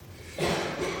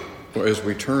Well, as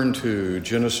we turn to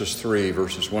Genesis 3,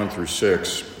 verses 1 through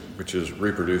 6, which is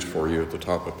reproduced for you at the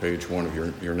top of page 1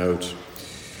 of your notes,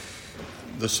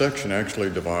 the section actually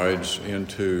divides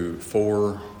into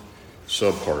 4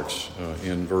 subparts.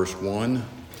 In verse 1,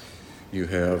 you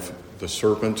have the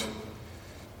serpent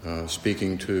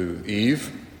speaking to Eve.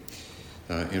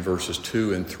 In verses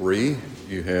 2 and 3,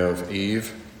 you have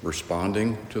Eve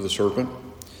responding to the serpent.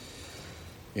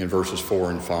 In verses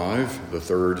 4 and 5, the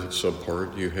third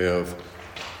subpart, you have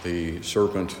the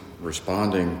serpent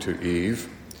responding to Eve.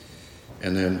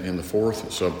 And then in the fourth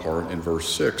subpart, in verse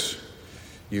 6,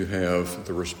 you have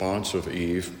the response of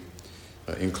Eve,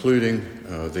 including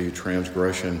the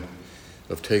transgression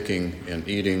of taking and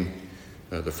eating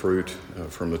the fruit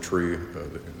from the tree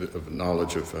of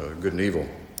knowledge of good and evil,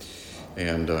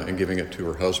 and giving it to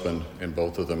her husband, and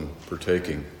both of them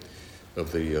partaking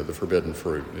of the forbidden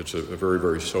fruit. It's a very,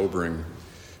 very sobering,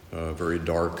 very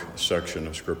dark section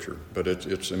of Scripture, but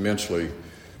it's immensely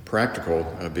practical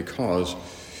because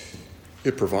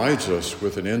it provides us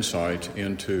with an insight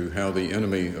into how the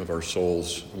enemy of our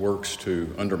souls works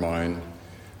to undermine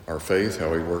our faith,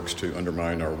 how he works to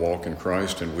undermine our walk in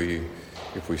Christ, and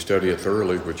if we study it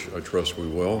thoroughly, which I trust we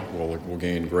will, we'll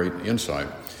gain great insight.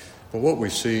 But what we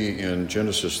see in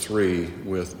Genesis 3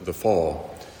 with the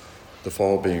fall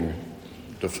being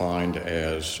defined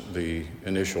as the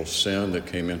initial sin that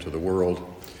came into the world.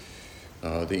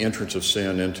 The entrance of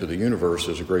sin into the universe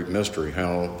is a great mystery.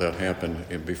 How that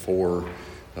happened before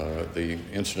the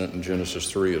incident in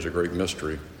Genesis 3 is a great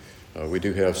mystery. We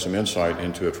do have some insight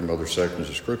into it from other sections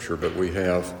of Scripture, but we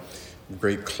have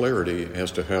great clarity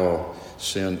as to how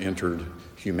sin entered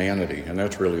humanity, and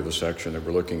that's really the section that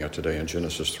we're looking at today in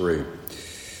Genesis 3.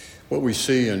 What we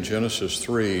see in Genesis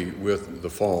 3 with the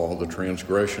fall, the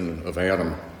transgression of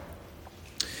Adam,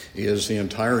 is the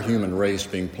entire human race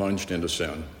being plunged into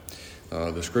sin.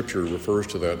 The Scripture refers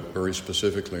to that very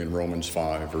specifically in Romans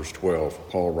 5, verse 12.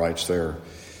 Paul writes there,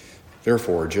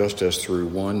 "Therefore, just as through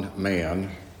one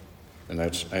man," and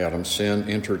that's Adam, "sin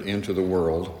entered into the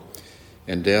world,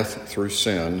 and death through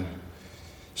sin,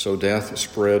 so death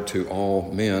spread to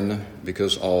all men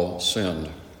because all sinned."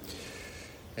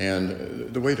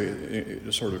 And the way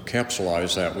to sort of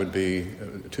capsulize that would be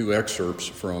 2 excerpts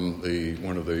from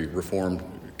one of the Reformed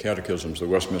catechisms, the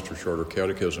Westminster Shorter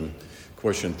Catechism.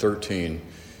 Question 13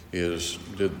 is,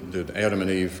 did Adam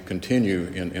and Eve continue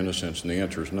in innocence? And the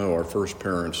answer is no. Our first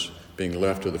parents, being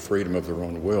left to the freedom of their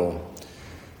own will,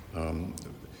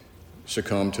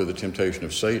 succumbed to the temptation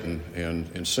of Satan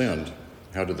and sinned.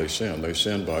 How did they sin? They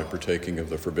sinned by partaking of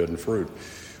the forbidden fruit.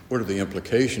 What are the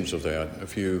implications of that? A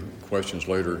few questions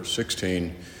later,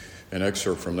 16, an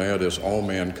excerpt from that is, all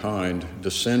mankind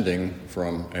descending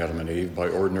from Adam and Eve by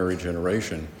ordinary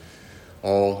generation,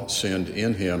 all sinned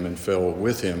in him and fell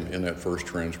with him in that first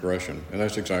transgression. And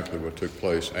that's exactly what took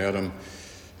place. Adam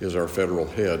is our federal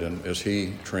head, and as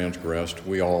he transgressed,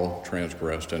 we all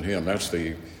transgressed in him. That's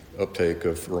the uptake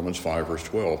of Romans 5, verse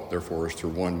 12. Therefore, as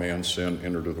through one man sin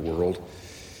entered into the world,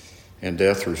 and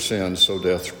death through sin, so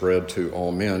death spread to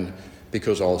all men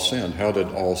because all sinned. How did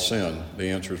all sin? The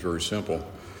answer is very simple.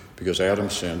 Because Adam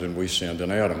sinned and we sinned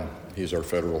in Adam. He's our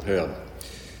federal head.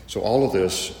 So all of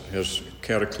this has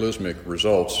cataclysmic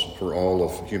results for all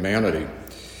of humanity.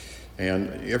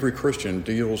 And every Christian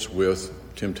deals with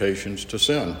temptations to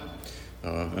sin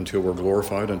until we're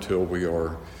glorified, until we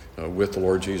are with the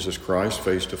Lord Jesus Christ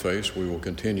face to face. We will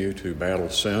continue to battle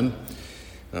sin.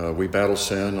 We battle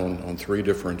sin on 3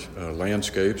 different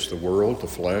landscapes: the world, the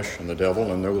flesh, and the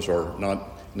devil, and those are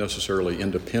not necessarily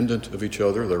independent of each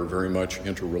other. They're very much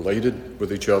interrelated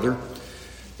with each other.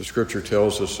 The Scripture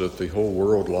tells us that the whole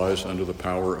world lies under the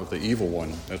power of the evil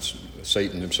one. That's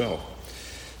Satan himself.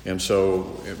 And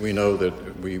so we know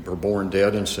that we are born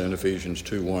dead in sin. Ephesians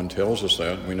 2:1 tells us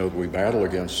that. We know that we battle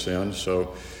against sin.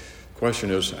 So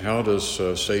question is, how does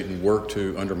Satan work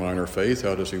to undermine our faith?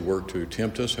 How does he work to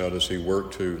tempt us? How does he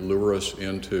work to lure us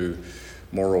into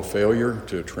moral failure,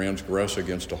 to transgress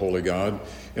against a holy God?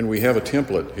 And we have a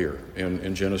template here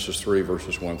in Genesis 3,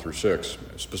 verses 1 through 6,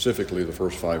 specifically the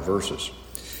first 5 verses.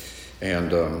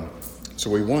 And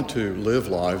so we want to live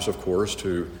lives, of course,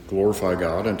 to glorify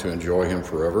God and to enjoy him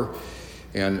forever.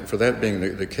 And for that being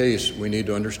the case, we need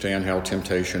to understand how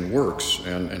temptation works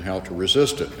and how to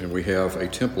resist it. And we have a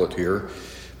template here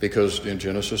because in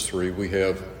Genesis 3 we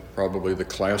have probably the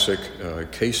classic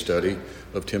case study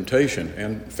of temptation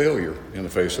and failure in the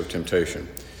face of temptation.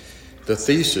 The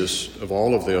thesis of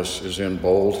all of this is in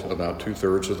bold about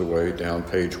 2/3 of the way down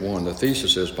page 1. The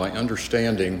thesis is, by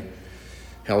understanding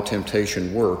how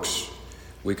temptation works,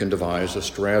 we can devise a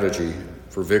strategy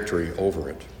for victory over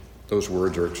it. Those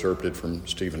words are excerpted from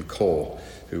Stephen Cole,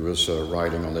 who was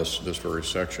writing on this very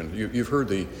section. You've heard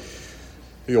the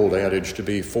old adage, to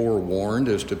be forewarned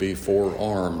is to be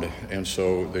forearmed. And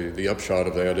so the upshot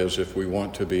of that is, if we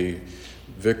want to be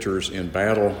victors in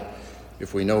battle,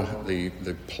 if we know the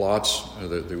plots,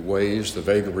 the ways, the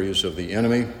vagaries of the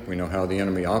enemy, we know how the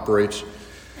enemy operates,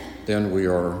 then we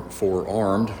are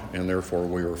forearmed, and therefore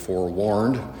we are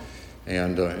forewarned.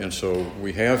 And so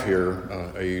we have here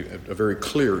a very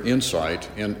clear insight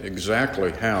in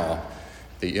exactly how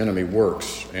the enemy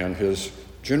works, and his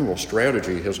general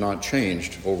strategy has not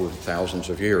changed over thousands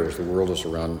of years. The world is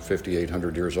around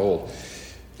 5,800 years old,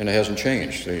 and it hasn't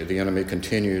changed. The enemy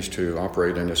continues to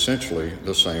operate in essentially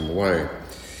the same way.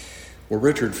 Well,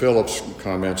 Richard Phillips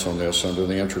comments on this under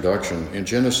the introduction. In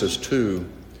Genesis 2,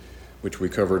 which we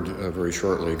covered very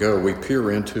shortly ago, we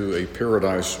peer into a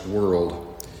paradise world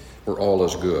where all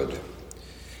is good.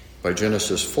 By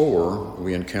Genesis 4,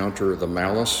 we encounter the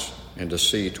malice and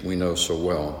deceit we know so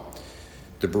well.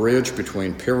 The bridge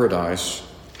between paradise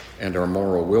and our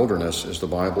moral wilderness is the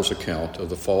Bible's account of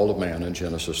the fall of man in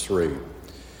Genesis 3.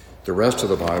 The rest of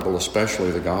the Bible, especially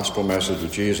the gospel message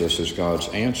of Jesus, is God's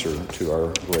answer to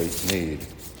our great need.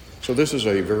 So this is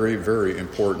a very, very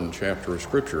important chapter of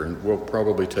Scripture, and we'll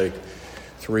probably take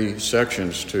 3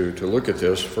 sections to look at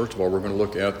this. First of all, we're going to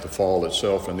look at the fall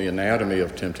itself and the anatomy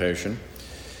of temptation.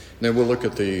 Then we'll look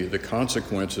at the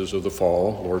consequences of the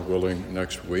fall, Lord willing,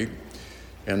 next week.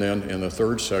 And then in the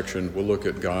third section, we'll look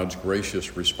at God's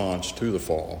gracious response to the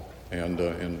fall and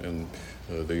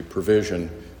the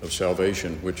provision of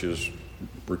salvation, which is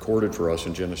recorded for us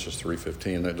in Genesis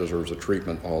 3:15. That deserves a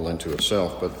treatment all into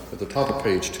itself. But at the top of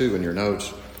page 2 in your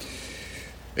notes,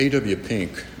 A.W.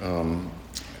 Pink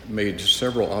made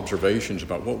several observations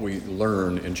about what we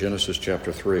learn in Genesis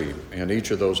chapter 3, and each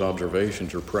of those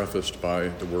observations are prefaced by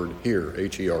the word here,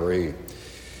 H-E-R-E.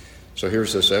 So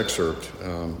here's this excerpt.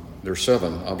 There are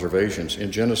 7 observations.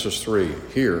 In Genesis 3,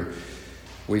 here,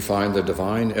 we find the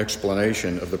divine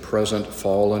explanation of the present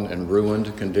fallen and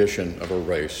ruined condition of our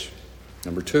race.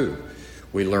 Number 2,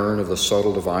 we learn of the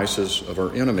subtle devices of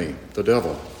our enemy, the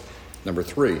devil. Number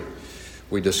 3,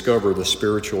 we discover the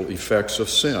spiritual effects of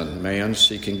sin, man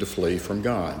seeking to flee from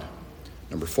God.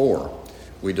 Number 4,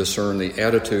 we discern the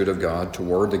attitude of God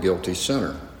toward the guilty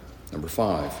sinner. Number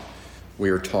 5, we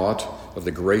are taught of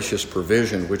the gracious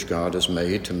provision which God has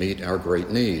made to meet our great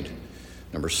need.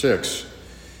 Number 6,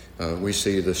 we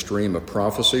see the stream of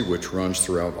prophecy which runs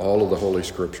throughout all of the Holy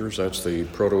Scriptures. That's the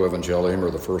proto-evangelium,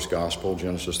 or the first gospel,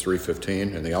 Genesis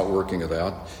 3:15, and the outworking of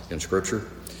that in Scripture,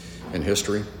 in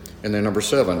history. And then number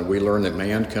 7, we learn that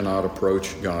man cannot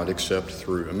approach God except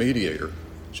through a mediator.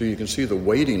 So you can see the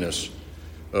weightiness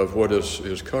of what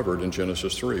is covered in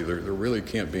Genesis 3. There really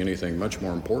can't be anything much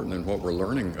more important than what we're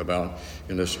learning about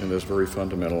in this very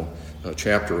fundamental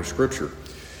chapter of Scripture.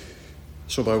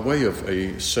 So by way of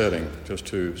a setting, just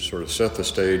to sort of set the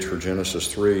stage for Genesis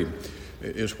 3,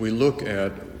 as we look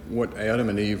at what Adam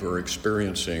and Eve are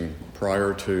experiencing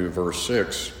prior to verse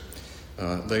 6,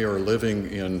 they are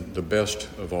living in the best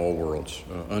of all worlds,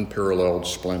 unparalleled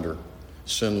splendor,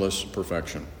 sinless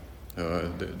perfection.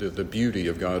 The beauty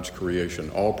of God's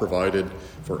creation, all provided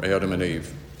for Adam and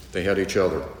Eve. They had each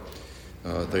other.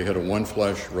 They had a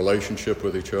one-flesh relationship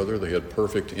with each other. They had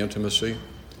perfect intimacy.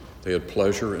 They had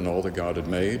pleasure in all that God had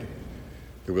made.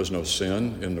 There was no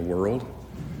sin in the world.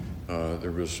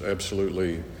 There was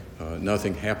absolutely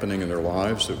nothing happening in their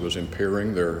lives that was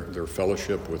impairing their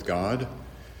fellowship with God.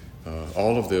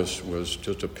 All of this was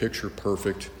just a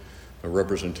picture-perfect a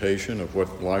representation of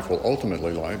what life will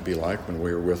ultimately be like when we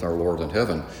are with our Lord in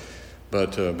heaven.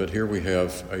 But here we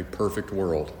have a perfect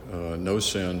world, no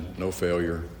sin, no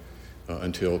failure,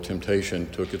 until temptation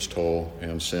took its toll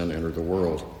and sin entered the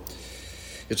world.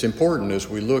 It's important as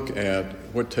we look at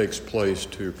what takes place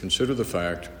to consider the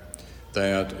fact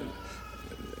that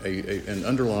an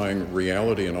underlying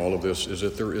reality in all of this is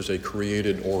that there is a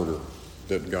created order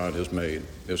that God has made.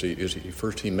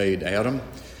 First he made Adam,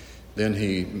 then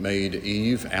he made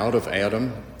Eve out of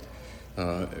Adam.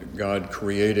 God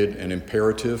created an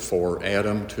imperative for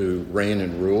Adam to reign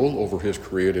and rule over his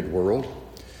created world.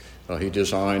 He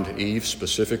designed Eve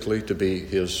specifically to be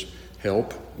his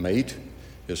helpmate,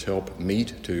 his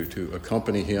helpmeet, to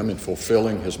accompany him in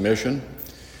fulfilling his mission.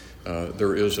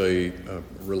 There is a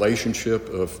relationship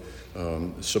of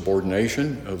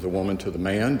subordination of the woman to the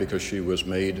man because she was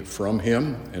made from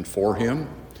him and for him.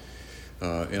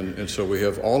 And so we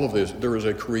have all of this. There is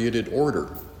a created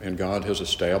order, and God has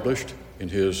established in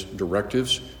his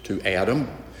directives to Adam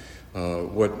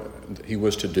what he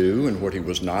was to do and what he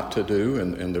was not to do,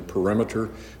 and the perimeter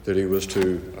that he was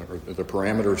to, or the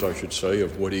parameters, I should say,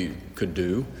 of what he could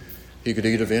do He could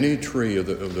eat of any tree of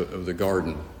the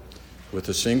garden, with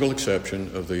the single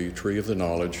exception of the tree of the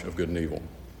knowledge of good and evil.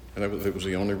 And that was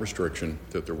the only restriction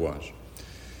that there was.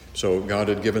 So God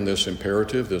had given this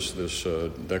imperative, this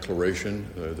declaration,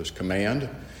 this command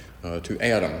to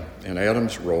Adam. And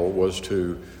Adam's role was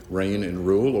to reign and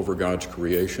rule over God's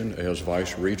creation as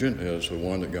vice-regent, as the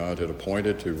one that God had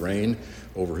appointed to reign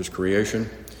over his creation.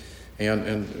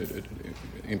 And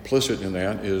implicit in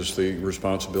that is the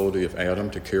responsibility of Adam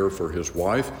to care for his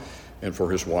wife and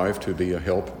for his wife to be a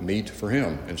helpmeet for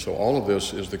him. And so all of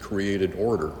this is the created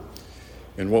order.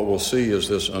 And what we'll see as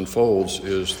this unfolds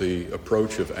is the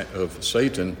approach of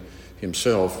Satan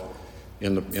himself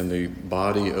in the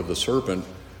body of the serpent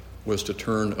was to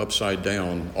turn upside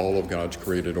down all of God's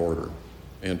created order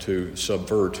and to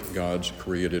subvert God's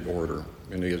created order.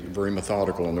 And he is very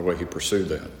methodical in the way he pursued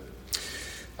that.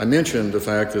 I mentioned the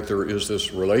fact that there is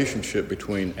this relationship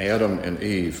between Adam and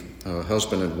Eve,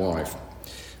 husband and wife.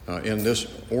 And this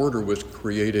order was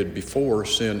created before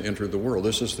sin entered the world.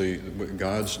 This is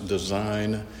God's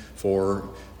design for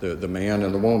the man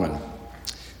and the woman.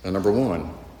 Number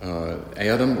one,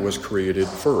 Adam was created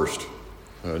first,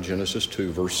 Genesis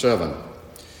 2, verse 7.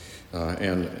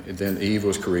 And then Eve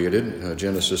was created,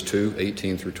 Genesis 2,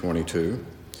 18 through 22.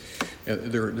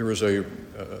 And there is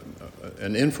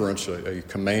an inference, a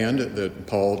command that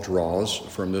Paul draws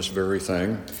from this very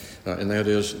thing, and that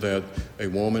is that a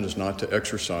woman is not to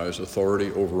exercise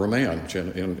authority over a man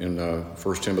in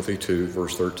 1 Timothy 2,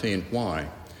 verse 13. Why?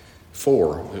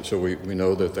 For. So we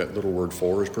know that little word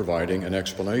for is providing an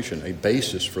explanation, a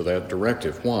basis for that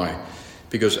directive. Why?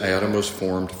 Because Adam was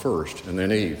formed first, and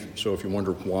then Eve. So if you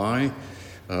wonder why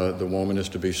the woman is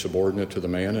to be subordinate to the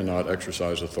man and not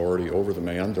exercise authority over the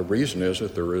man, the reason is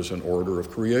that there is an order of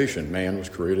creation. Man was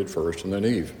created first and then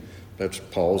Eve. That's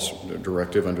Paul's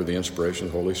directive under the inspiration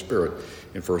of the Holy Spirit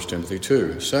in 1 Timothy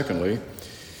 2. Secondly,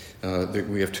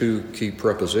 we have two key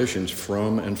prepositions,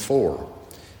 from and for.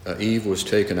 Eve was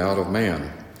taken out of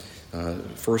man.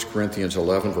 1 Corinthians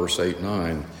 11, verse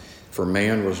 8-9, for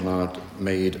man was not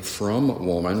made from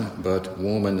woman, but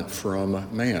woman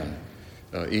from man.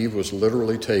 Eve was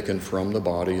literally taken from the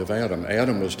body of Adam.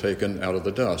 Adam was taken out of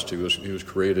the dust. He was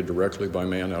created directly by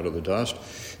man out of the dust.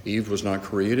 Eve was not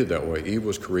created that way. Eve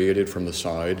was created from the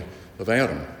side of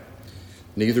Adam.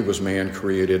 Neither was man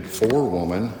created for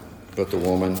woman, but the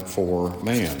woman for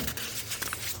man.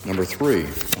 Number 3,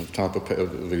 on top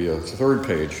of the third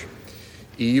page,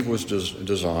 Eve was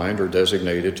designed or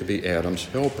designated to be Adam's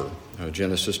helper.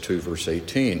 Genesis 2, verse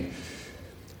 18.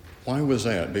 Why was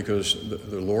that? Because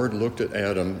the Lord looked at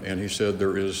Adam and he said,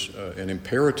 there is an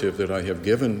imperative that I have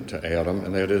given to Adam,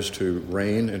 and that is to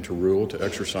reign and to rule, to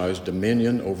exercise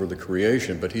dominion over the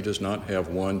creation, but he does not have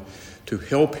one to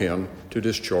help him to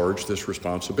discharge this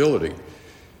responsibility.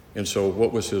 And so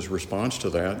what was his response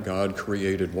to that? God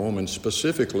created woman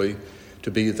specifically to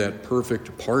be that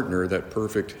perfect partner, that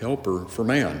perfect helper for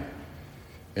man.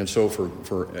 And so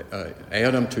for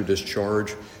Adam to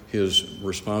discharge his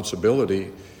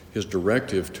responsibility, his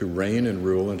directive to reign and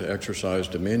rule and to exercise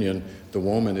dominion, the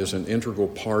woman is an integral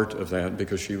part of that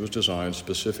because she was designed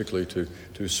specifically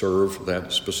to serve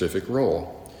that specific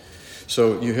role.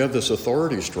 So you have this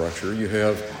authority structure. You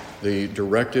have the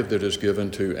directive that is given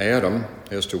to Adam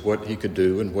as to what he could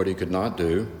do and what he could not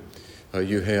do.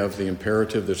 You have the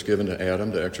imperative that's given to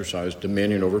Adam to exercise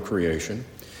dominion over creation.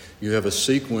 You have a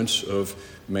sequence of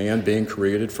man being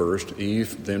created first,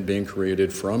 Eve then being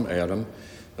created from Adam,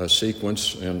 a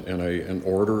sequence and an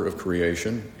order of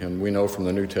creation. And we know from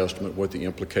the New Testament what the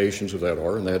implications of that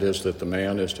are, and that is that the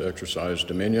man is to exercise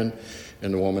dominion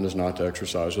and the woman is not to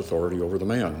exercise authority over the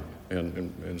man.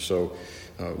 And so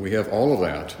we have all of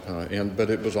that, but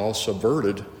it was all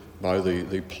subverted by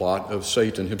the plot of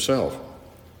Satan himself.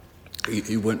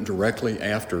 He went directly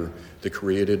after the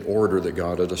created order that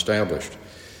God had established.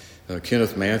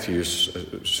 Kenneth Matthews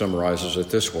summarizes it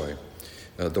this way.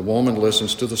 The woman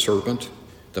listens to the serpent,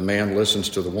 the man listens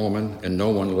to the woman, and no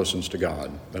one listens to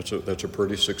God. That's a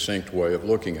pretty succinct way of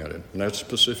looking at it. And that's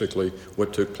specifically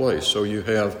what took place. So you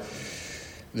have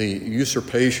the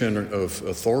usurpation of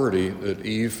authority that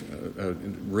Eve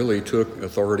really took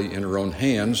authority in her own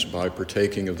hands by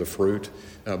partaking of the fruit.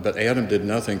 But Adam did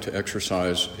nothing to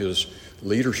exercise his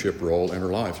leadership role in her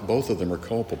life. Both of them are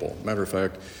culpable. Matter of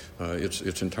fact,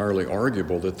 it's entirely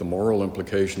arguable that the moral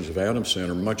implications of Adam's sin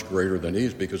are much greater than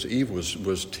Eve's, because Eve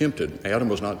was tempted. Adam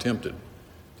was not tempted.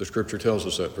 The Scripture tells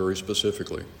us that very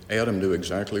specifically. Adam knew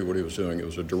exactly what he was doing. It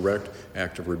was a direct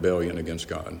act of rebellion against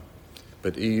God.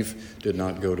 But Eve did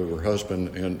not go to her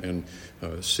husband and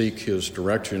seek his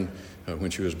direction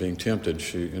when she was being tempted.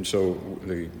 And so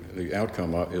the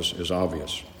outcome is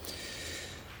obvious.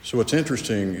 So what's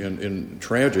interesting and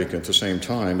tragic at the same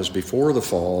time is before the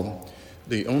fall,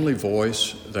 the only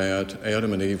voice that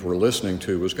Adam and Eve were listening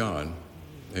to was God.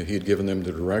 He had given them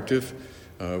the directive.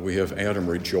 We have Adam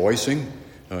rejoicing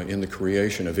in the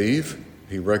creation of Eve.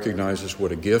 He recognizes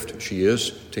what a gift she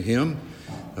is to him,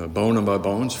 bone of my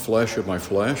bones, flesh of my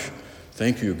flesh.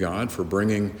 Thank you, God, for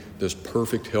bringing this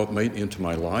perfect helpmate into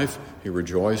my life. He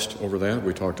rejoiced over that.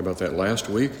 We talked about that last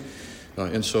week.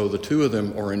 And so the two of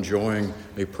them are enjoying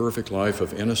a perfect life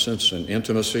of innocence and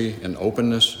intimacy and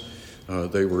openness.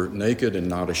 They were naked and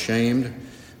not ashamed.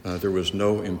 There was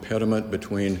no impediment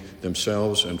between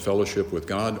themselves and fellowship with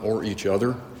God or each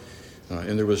other.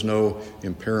 And there was no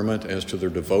impairment as to their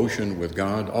devotion with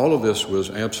God. All of this was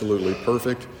absolutely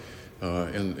perfect.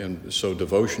 And so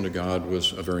devotion to God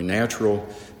was a very natural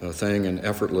thing and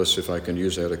effortless, if I can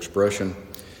use that expression.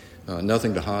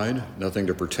 Nothing to hide, nothing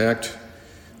to protect.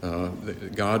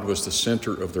 God was the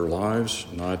center of their lives,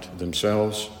 not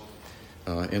themselves.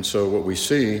 And so what we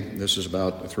see, this is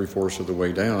about 3/4 of the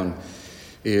way down,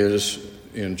 is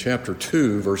in chapter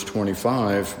 2, verse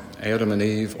 25, Adam and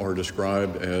Eve are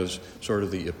described as sort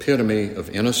of the epitome of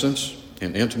innocence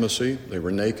and intimacy. They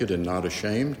were naked and not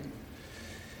ashamed.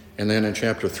 And then in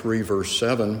chapter 3, verse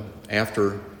 7,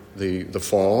 after the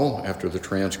fall, after the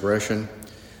transgression,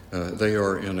 they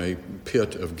are in a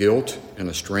pit of guilt and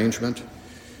estrangement.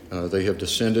 They have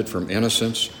descended from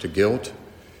innocence to guilt,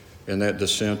 and that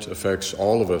descent affects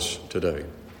all of us today,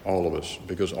 all of us,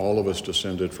 because all of us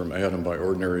descended from Adam by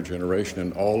ordinary generation,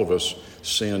 and all of us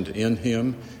sinned in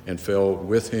him and fell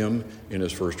with him in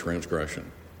his first transgression.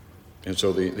 And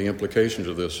so the implications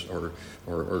of this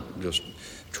are just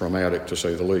traumatic, to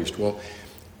say the least. Well,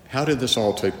 how did this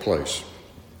all take place?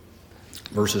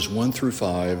 Verses 1 through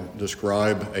 5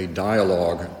 describe a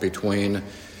dialogue between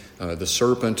the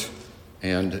serpent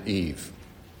and Eve.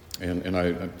 And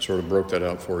I sort of broke that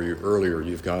out for you earlier.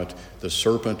 You've got the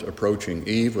serpent approaching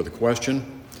Eve with a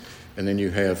question, and then you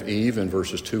have Eve in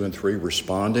verses 2 and 3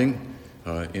 responding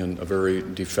in a very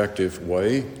defective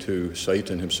way to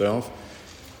Satan himself.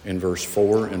 In verse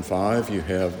 4 and 5, you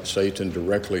have Satan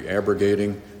directly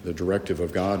abrogating the directive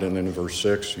of God, and then in verse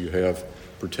 6, you have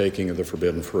partaking of the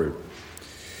forbidden fruit.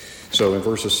 So in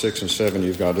verses 6 and 7,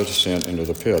 you've got a descent into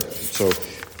the pit. So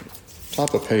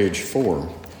top of page 4,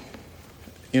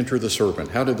 enter the serpent.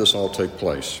 How did this all take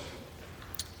place?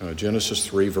 Genesis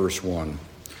 3, verse 1.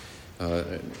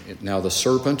 Now the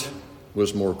serpent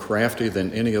was more crafty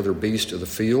than any other beast of the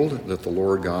field that the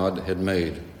Lord God had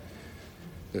made.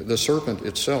 The serpent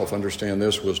itself, understand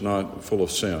this, was not full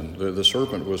of sin. The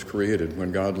serpent was created.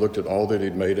 When God looked at all that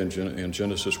he'd made in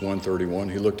Genesis 1:31,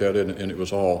 he looked at it and it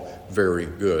was all very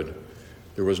good.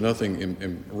 There was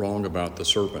nothing wrong about the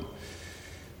serpent.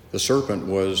 The serpent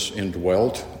was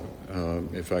indwelt,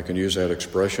 if I can use that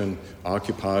expression,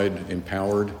 occupied,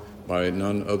 empowered by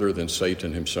none other than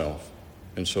Satan himself.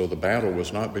 And so the battle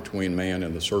was not between man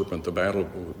and the serpent. The battle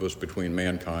was between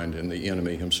mankind and the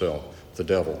enemy himself, the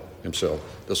devil himself.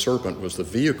 The serpent was the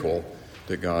vehicle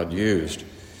that God used.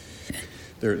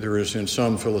 There is in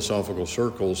some philosophical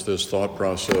circles this thought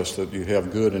process that you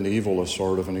have good and evil as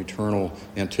sort of an eternal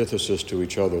antithesis to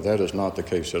each other. That is not the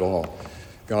case at all.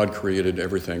 God created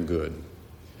everything good.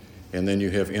 And then you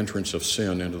have entrance of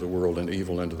sin into the world and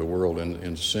evil into the world.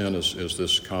 And sin is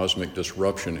this cosmic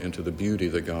disruption into the beauty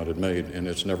that God had made, and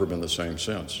it's never been the same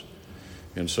since.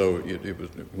 And so it was,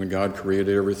 when God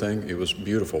created everything, it was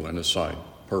beautiful in his sight,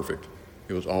 perfect.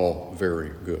 It was all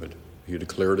very good. He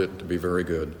declared it to be very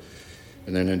good.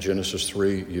 And then in Genesis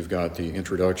 3, you've got the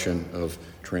introduction of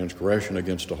transgression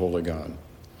against a holy God.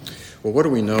 Well, what do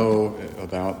we know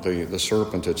about the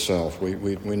serpent itself?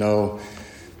 We know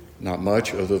not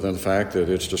much other than the fact that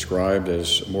it's described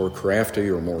as more crafty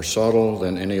or more subtle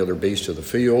than any other beast of the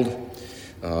field.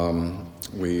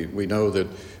 We know that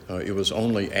it was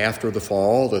only after the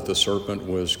fall that the serpent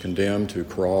was condemned to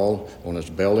crawl on its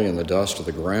belly in the dust of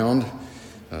the ground.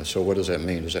 So what does that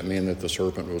mean? Does that mean that the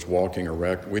serpent was walking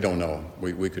erect? We don't know.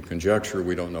 We could conjecture.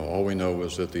 We don't know. All we know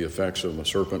is that the effects of the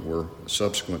serpent were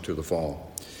subsequent to the fall.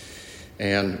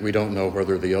 And we don't know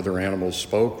whether the other animals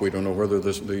spoke. We don't know whether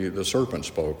the serpent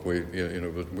spoke. We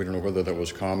don't know whether that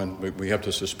was common. We have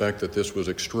to suspect that this was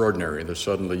extraordinary, that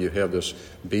suddenly you have this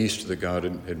beast that God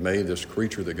had made, this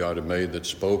creature that God had made that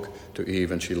spoke to Eve,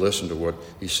 and she listened to what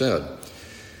he said.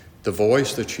 The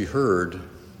voice that she heard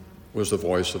was the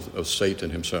voice of Satan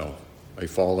himself, a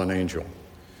fallen angel.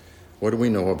 What do we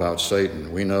know about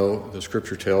Satan? We know the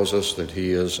scripture tells us that he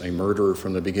is a murderer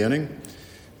from the beginning.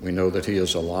 We know that he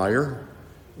is a liar.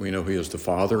 We know he is the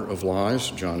father of lies,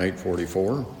 John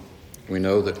 8:44. We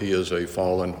know that he is a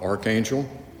fallen archangel.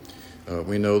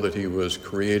 We know that he was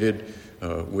created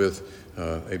with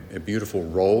a beautiful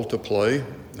role to play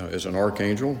as an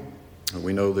archangel.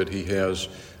 We know that he has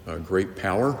great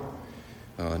power,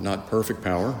 not perfect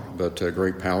power, but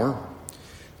great power.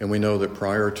 And we know that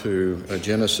prior to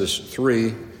Genesis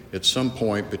 3, at some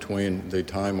point between the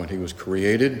time when he was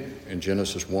created in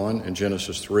Genesis 1 and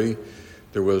Genesis 3,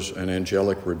 there was an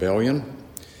angelic rebellion.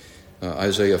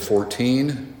 Isaiah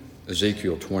 14,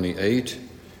 Ezekiel 28,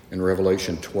 and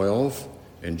Revelation 12,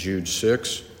 and Jude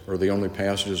 6 are the only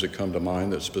passages that come to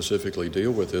mind that specifically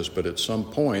deal with this. But at some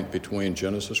point between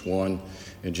Genesis 1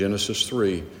 and Genesis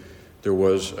 3, there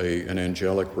was an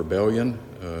angelic rebellion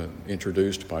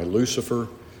introduced by Lucifer,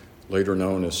 later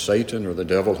known as Satan or the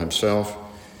devil himself.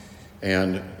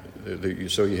 And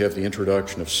so you have the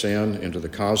introduction of sin into the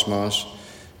cosmos,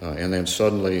 and then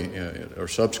suddenly, or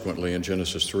subsequently in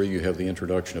Genesis 3, you have the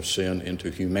introduction of sin into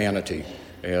humanity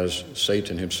as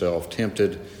Satan himself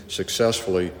tempted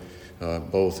successfully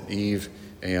both Eve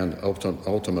and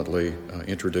ultimately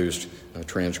introduced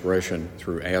transgression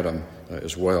through Adam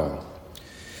as well.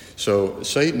 So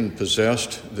Satan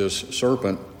possessed this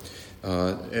serpent,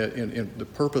 and the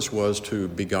purpose was to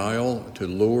beguile, to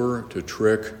lure, to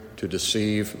trick, to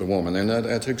deceive the woman. And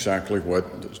that's exactly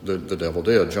what the devil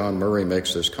did. John Murray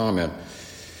makes this comment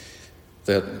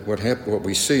that what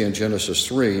we see in Genesis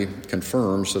 3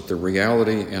 confirms that the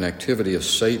reality and activity of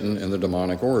Satan and the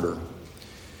demonic order.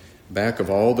 Back of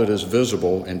all that is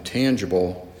visible and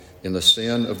tangible in the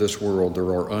sin of this world, there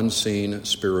are unseen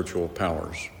spiritual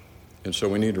powers. And so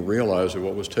we need to realize that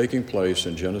what was taking place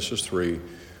in Genesis 3,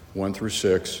 1 through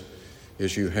 6,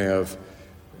 is you have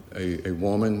a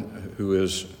woman who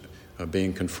is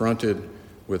being confronted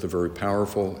with a very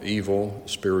powerful, evil,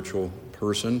 spiritual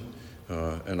person,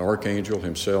 an archangel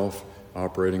himself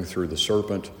operating through the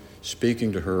serpent,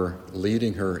 speaking to her,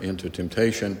 leading her into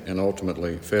temptation and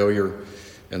ultimately failure,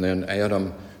 and then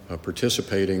Adam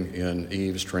participating in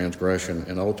Eve's transgression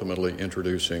and ultimately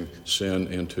introducing sin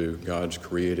into God's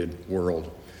created world.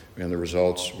 And the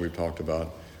results we've talked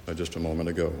about just a moment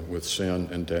ago with sin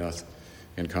and death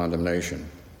and condemnation.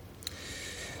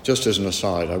 Just as an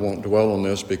aside, I won't dwell on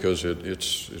this because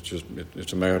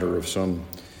it's a matter of some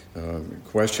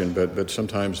question, but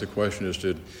sometimes the question is,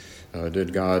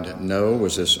 did God know?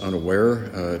 Was this unaware?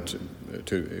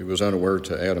 It was unaware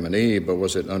to Adam and Eve, but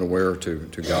was it unaware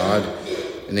to God?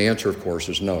 And the answer, of course,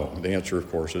 is no. The answer, of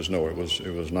course, is no. It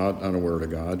was not unaware to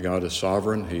God. God is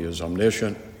sovereign. He is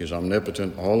omniscient. He's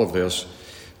omnipotent. All of this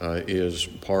is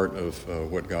part of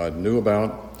what God knew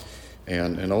about,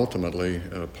 and ultimately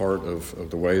part of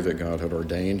the way that God had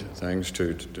ordained things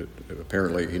to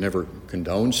apparently, he never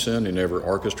condones sin. He never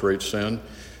orchestrates sin.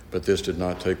 But this did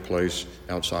not take place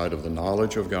outside of the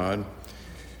knowledge of God.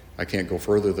 I can't go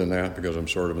further than that because I'm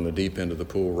sort of in the deep end of the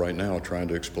pool right now trying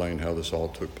to explain how this all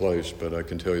took place. But I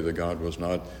can tell you that God was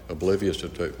not oblivious to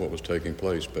what was taking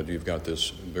place. But you've got this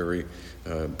very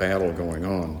battle going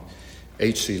on.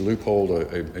 H.C.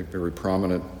 Leupold, a very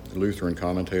prominent Lutheran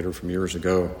commentator from years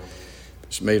ago,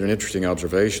 has made an interesting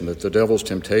observation that the devil's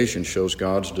temptation shows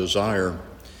God's desire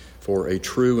for a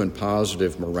true and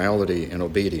positive morality and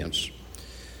obedience.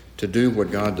 To do what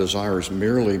God desires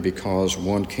merely because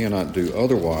one cannot do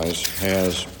otherwise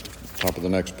has, top of the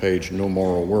next page, no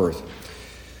moral worth.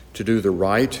 To do the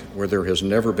right where there has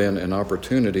never been an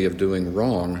opportunity of doing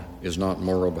wrong is not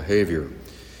moral behavior.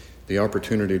 The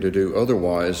opportunity to do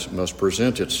otherwise must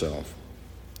present itself.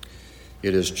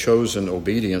 It is chosen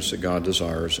obedience that God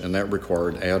desires, and that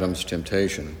required Adam's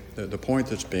temptation. The point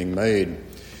that's being made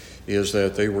is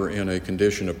that they were in a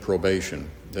condition of probation,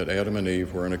 that Adam and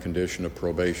Eve were in a condition of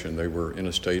probation. They were in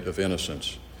a state of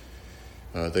innocence.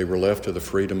 They were left to the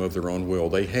freedom of their own will.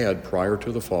 They had, prior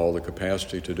to the fall, the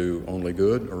capacity to do only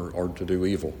good or to do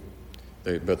evil.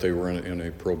 But they were in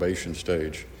a probation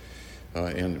stage.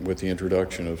 And with the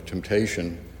introduction of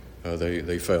temptation,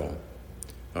 they fell.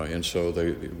 And so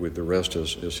the rest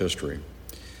is history.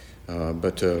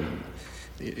 But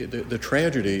the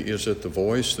tragedy is that the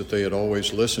voice that they had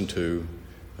always listened to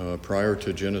prior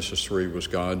to Genesis 3 was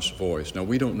God's voice. Now,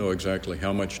 we don't know exactly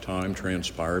how much time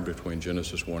transpired between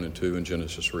Genesis 1 and 2 and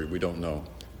Genesis 3. We don't know.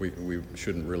 We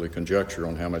shouldn't really conjecture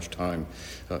on how much time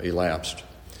elapsed.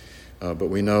 But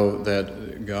we know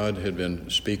that God had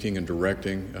been speaking and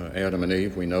directing Adam and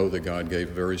Eve. We know that God gave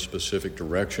very specific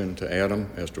direction to Adam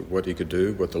as to what he could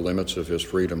do, what the limits of his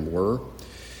freedom were.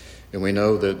 And we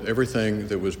know that everything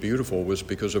that was beautiful was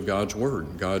because of God's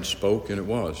word. God spoke and it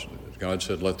was. God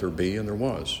said, let there be, and there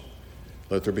was.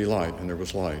 Let there be light, and there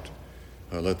was light.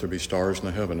 Let there be stars in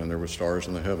the heaven, and there were stars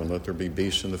in the heaven. Let there be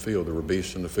beasts in the field, there were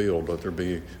beasts in the field. Let there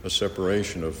be a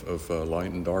separation of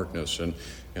light and darkness, and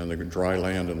the dry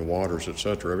land and the waters,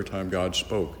 etc. Every time God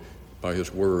spoke, by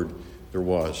his word, there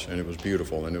was, and it was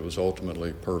beautiful, and it was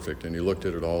ultimately perfect. And he looked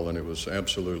at it all, and it was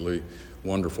absolutely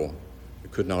wonderful.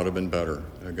 It could not have been better.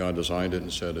 God designed it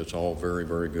and said it's all very,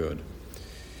 very good.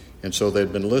 And so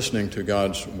they'd been listening to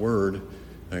God's word,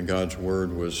 and God's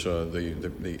word was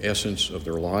the essence of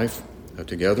their life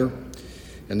together.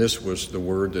 And this was the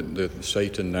word that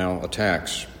Satan now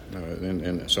attacks.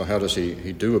 And so how does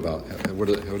he do about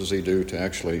it? How does he do to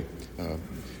actually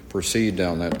proceed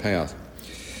down that path?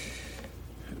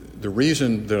 The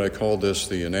reason that I called this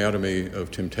the anatomy of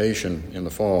temptation in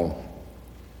the fall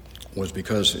was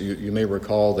because you may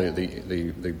recall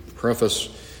the preface,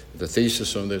 the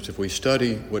thesis on this. If we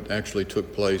study what actually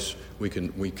took place, we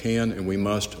can and we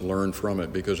must learn from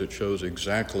it, because it shows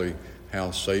exactly how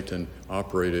Satan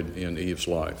operated in Eve's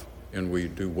life, and we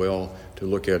do well to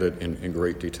look at it in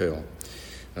great detail.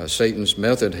 Satan's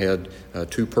method had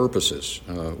two purposes.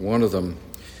 One of them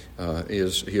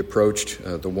is he approached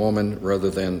the woman rather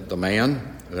than the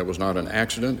man. That was not an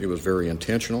accident. It was very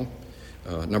intentional.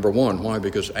 Number one, why?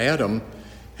 Because Adam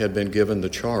had been given the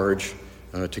charge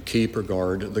to keep or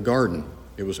guard the garden.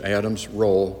 It was Adam's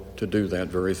role to do that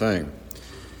very thing.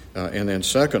 And then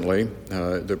secondly,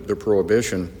 the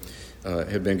prohibition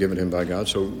had been given him by God.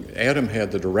 So Adam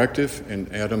had the directive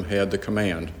and Adam had the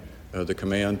command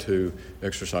to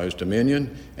exercise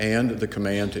dominion and the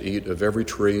command to eat of every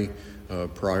tree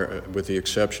prior, with the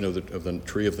exception of the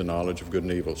tree of the knowledge of good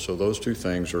and evil. So those two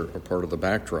things are part of the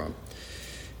backdrop.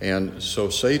 And so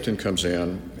Satan comes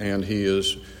in and he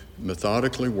is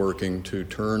methodically working to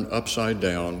turn upside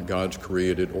down God's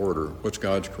created order. What's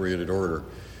God's created order?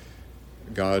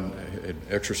 God had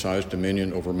exercised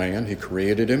dominion over man. He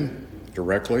created him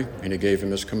directly, and he gave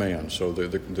him his command. So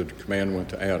the command went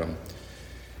to Adam.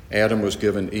 Adam was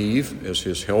given Eve as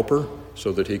his helper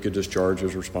so that he could discharge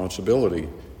his responsibility.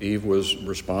 Eve was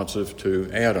responsive to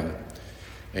Adam,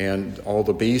 and all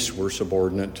the beasts were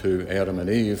subordinate to Adam and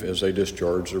Eve as they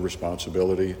discharged their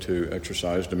responsibility to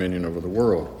exercise dominion over the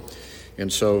world.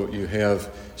 And so you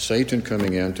have Satan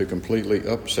coming in to completely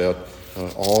upset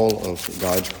all of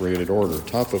God's created order.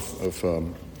 Top of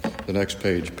the next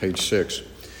page, page 6.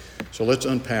 So let's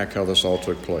unpack how this all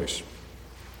took place.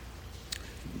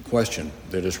 Question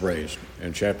that is raised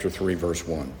in chapter 3, verse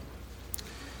 1.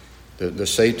 The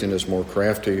Satan is more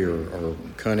crafty or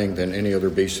cunning than any other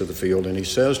beast of the field, and he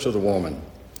says to the woman,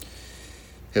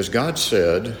 "Has God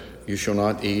said, you shall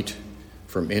not eat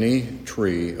from any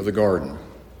tree of the garden?"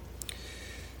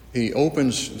 He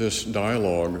opens this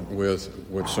dialogue with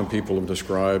what some people have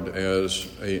described as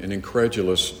an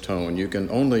incredulous tone. You can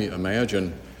only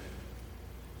imagine,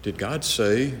 did God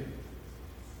say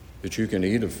that you can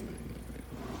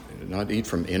not eat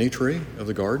from any tree of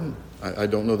the garden? I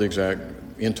don't know the exact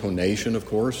intonation, of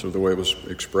course, of the way it was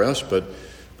expressed, but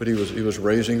he was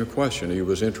raising a question. He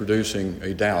was introducing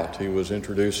a doubt. He was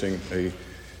introducing a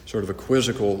sort of a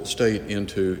quizzical state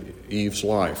into Eve's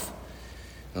life.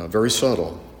 Very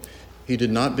subtle. He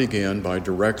did not begin by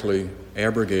directly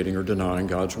abrogating or denying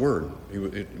God's word.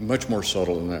 Much more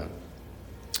subtle than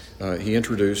that. He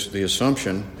introduced the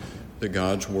assumption that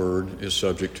God's word is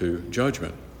subject to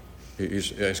judgment.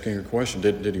 He's asking a question.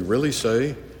 Did he really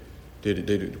say?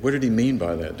 What did he mean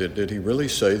by that? Did he really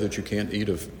say that you can't eat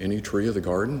of any tree of the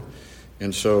garden?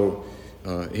 And so,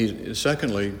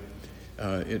 secondly,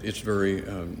 it's very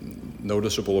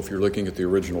noticeable if you're looking at the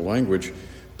original language,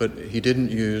 but he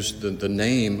didn't use the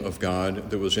name of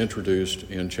God that was introduced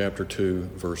in chapter 2,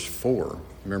 verse 4.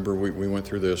 Remember, we went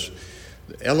through this.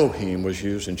 Elohim was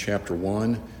used in chapter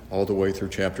 1 all the way through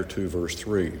chapter 2, verse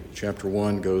 3. Chapter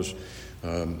 1 goes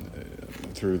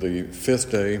through the fifth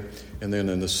day, and then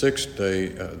in the sixth day,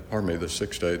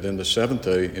 then the seventh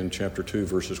day in chapter 2,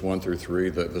 verses 1 through 3,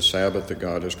 the Sabbath that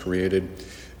God has created,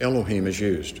 Elohim is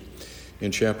used.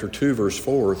 In chapter 2, verse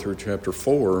 4 through chapter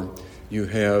 4, you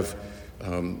have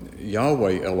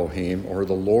Yahweh Elohim, or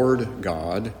the Lord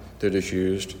God, that is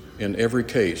used in every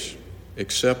case,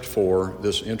 except for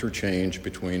this interchange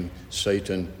between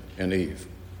Satan and Eve.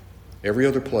 Every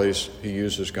other place he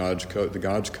uses God's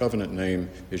covenant name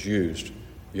is used,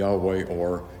 Yahweh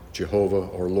or Jehovah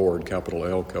or Lord, capital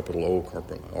L, capital O,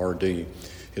 capital R-D,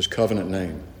 his covenant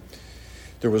name.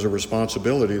 There was a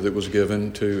responsibility that was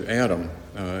given to Adam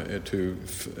to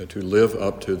live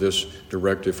up to this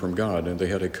directive from God, and they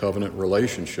had a covenant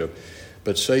relationship.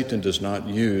 But Satan does not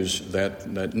use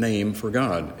that name for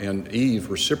God, and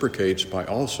Eve reciprocates by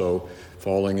also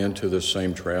falling into this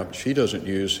same trap. She doesn't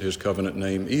use his covenant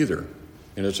name either.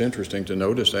 And it's interesting to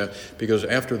notice that, because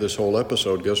after this whole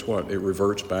episode, guess what? It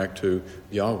reverts back to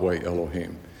Yahweh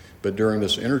Elohim. But during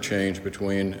this interchange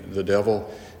between the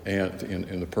devil and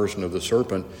in the person of the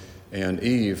serpent and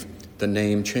Eve, the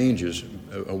name changes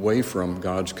away from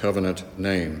God's covenant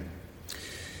name.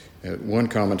 One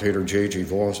commentator, J.G.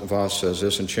 Voss, says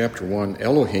this: in chapter 1,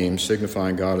 Elohim,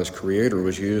 signifying God as creator,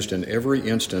 was used in every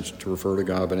instance to refer to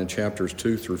God, but in chapters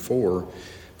 2 through 4,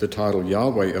 the title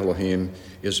Yahweh Elohim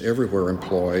is everywhere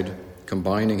employed,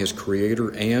 combining his creator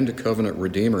and covenant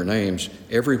redeemer names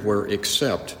everywhere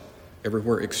except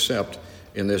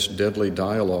in this deadly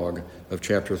dialogue of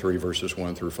chapter 3, verses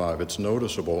 1 through 5. It's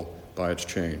noticeable by its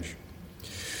change.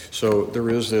 So there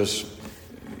is this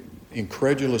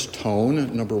incredulous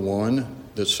tone, number one,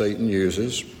 that Satan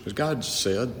uses. Has God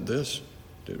said this?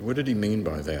 What did he mean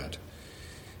by that?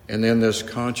 And then this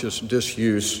conscious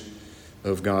disuse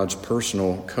of God's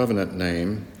personal covenant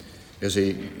name as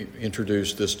he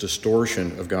introduced this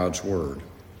distortion of God's word.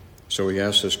 So he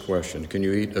asked this question: can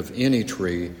you eat of any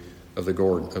tree of the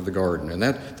garden? And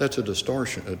that's a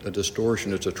distortion.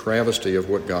 It's a travesty of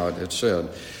what God had said.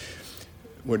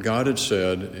 What God had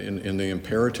said in the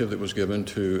imperative that was given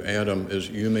to Adam is,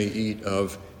 you may eat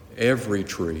of every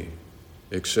tree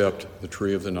except the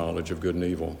tree of the knowledge of good and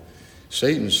evil.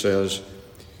 Satan says,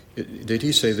 did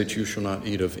he say that you shall not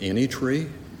eat of any tree?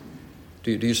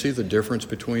 Do you see the difference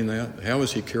between that? How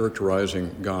is he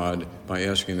characterizing God by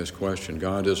asking this question?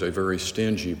 God is a very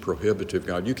stingy, prohibitive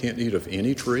God. You can't eat of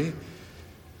any tree?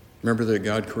 Remember that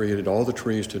God created all the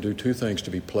trees to do two things: to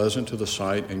be pleasant to the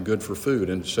sight and good for food.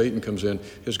 And Satan comes in.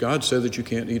 Has God said that you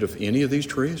can't eat of any of these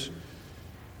trees?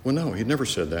 Well, no, he never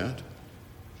said that.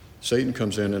 Satan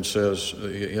comes in and says,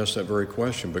 he asks that very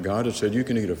question. But God had said you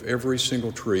can eat of every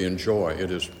single tree. Enjoy. It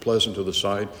is pleasant to the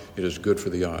sight. It is good for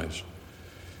the eyes.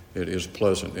 It is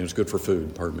pleasant, and it's good for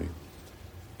food, pardon me.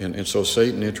 And so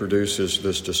Satan introduces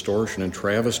this distortion and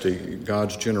travesty.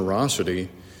 God's generosity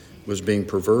was being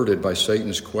perverted by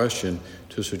Satan's question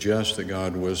to suggest that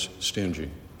God was stingy.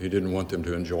 He didn't want them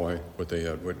to enjoy what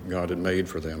God had made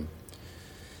for them.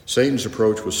 Satan's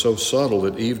approach was so subtle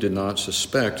that Eve did not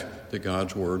suspect that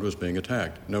God's word was being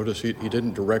attacked. Notice he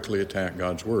didn't directly attack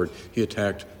God's word. He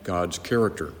attacked God's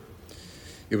character.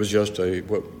 It was just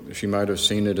what she might have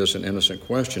seen it as an innocent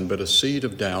question, but a seed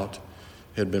of doubt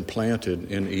had been planted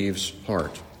in Eve's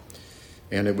heart,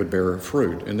 and it would bear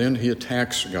fruit. And then he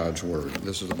attacks God's word.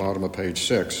 This is the bottom of page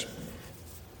 6.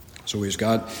 So he's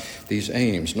got these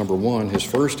aims. Number one, his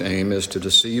first aim is to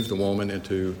deceive the woman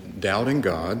into doubting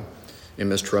God and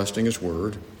mistrusting his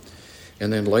word,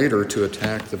 and then later to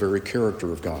attack the very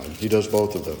character of God. He does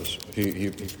both of those. He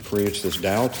creates this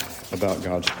doubt about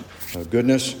God's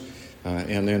goodness,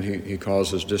 and then he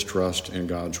causes distrust in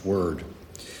God's word.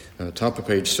 Top of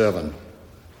page 7.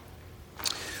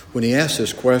 When he asked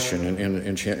this question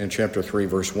in chapter 3,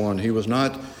 verse 1, he was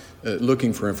not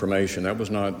looking for information. That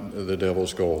was not the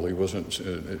devil's goal. He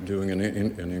wasn't doing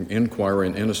an inquiry,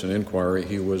 an innocent inquiry.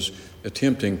 He was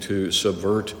attempting to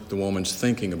subvert the woman's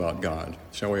thinking about God.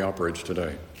 That's how he operates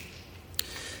today.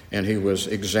 And he was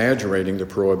exaggerating the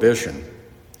prohibition.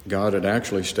 God had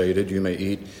actually stated, you may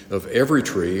eat of every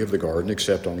tree of the garden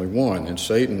except only one. And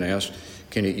Satan asked,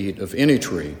 can he eat of any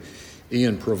tree?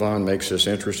 Ian Provan makes this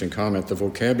interesting comment: the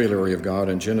vocabulary of God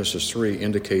in Genesis 3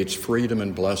 indicates freedom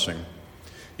and blessing.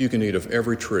 You can eat of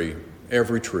every tree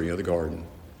of the garden,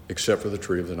 except for the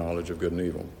tree of the knowledge of good and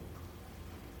evil.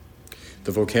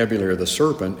 The vocabulary of the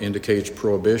serpent indicates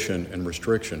prohibition and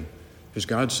restriction. Has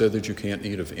God said that you can't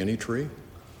eat of any tree?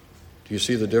 Do you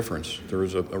see the difference? There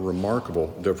is a remarkable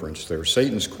difference there.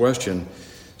 Satan's question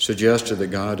suggested that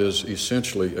God is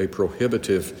essentially a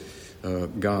prohibitive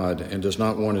God and does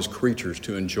not want his creatures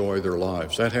to enjoy their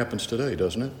lives. That happens today,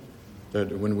 doesn't it?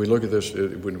 That when we look at this,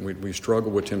 when we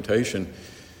struggle with temptation,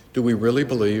 do we really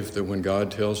believe that when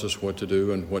God tells us what to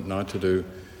do and what not to do,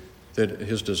 that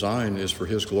his design is for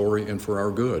his glory and for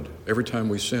our good? Every time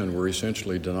we sin, we're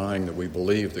essentially denying that we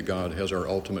believe that God has our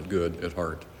ultimate good at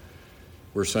heart.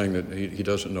 We're saying that he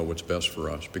doesn't know what's best for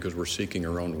us because we're seeking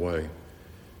our own way.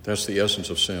 That's the essence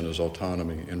of sin, is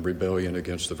autonomy and rebellion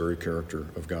against the very character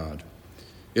of God.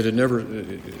 It had never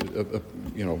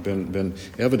been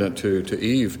evident to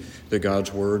Eve that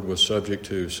God's word was subject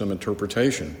to some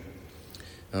interpretation.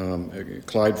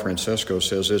 Clyde Francesco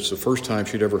says it's the first time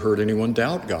she'd ever heard anyone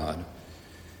doubt God.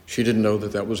 She didn't know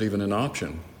that was even an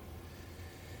option.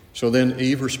 So then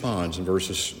Eve responds in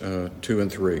verses 2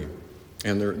 and 3.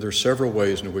 And there are several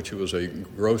ways in which it was a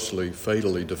grossly,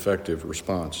 fatally defective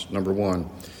response. Number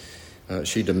one,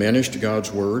 she diminished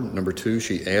God's word. Number two,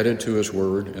 she added to his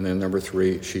word. And then number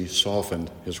three, she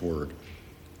softened his word.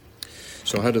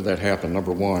 So how did that happen?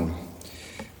 Number one,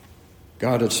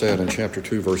 God had said in chapter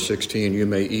 2, verse 16, you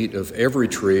may eat of every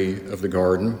tree of the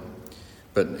garden.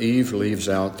 But Eve leaves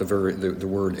out the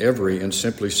word every and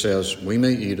simply says, we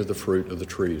may eat of the fruit of the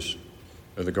trees.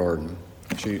 of the garden.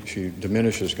 She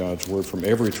diminishes God's word from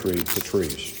every tree to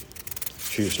trees.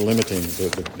 She's limiting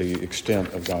the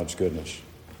extent of God's goodness.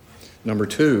 Number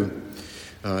two,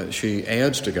 she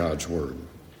adds to God's word.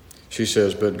 She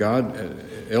says, but God,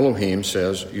 Elohim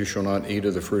says, you shall not eat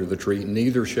of the fruit of the tree,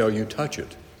 neither shall you touch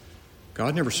it.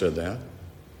 God never said that.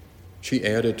 She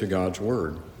added to God's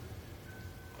word.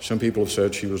 Some people have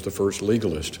said she was the first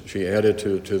legalist. She added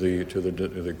to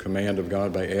the command of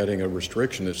God by adding a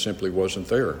restriction that simply wasn't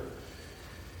there.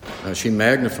 She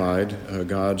magnified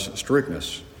God's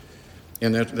strictness.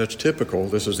 And that's typical.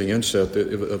 This is the inset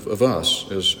of us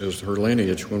as her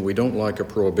lineage. When we don't like a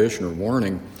prohibition or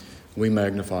warning, we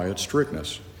magnify its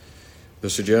strictness. The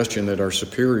suggestion that our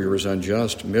superior is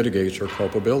unjust mitigates our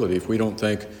culpability. If we don't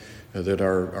think that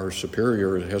our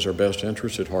superior has our best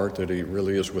interests at heart, that he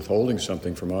really is withholding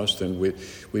something from us, then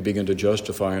we begin to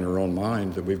justify in our own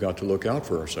mind that we've got to look out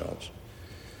for ourselves.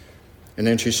 And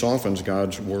then she softens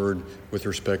God's word with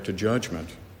respect to judgment.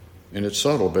 And it's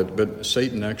subtle, but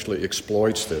Satan actually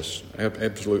exploits this,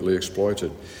 absolutely exploits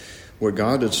it. What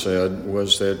God had said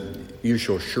was that you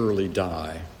shall surely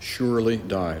die. Surely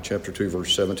die. Chapter 2,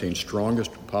 verse 17,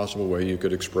 strongest possible way you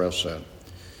could express that.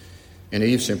 And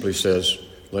Eve simply says,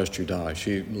 lest you die.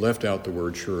 She left out the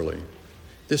word surely.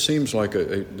 This seems like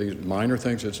these minor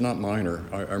things. It's not minor.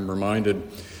 I'm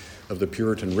reminded of the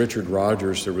Puritan Richard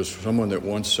Rogers. There was someone that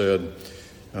once said,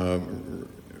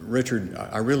 Richard,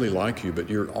 I really like you, but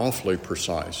you're awfully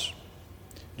precise.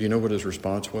 Do you know what his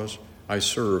response was? I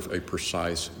serve a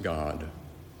precise God.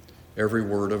 Every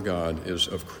word of God is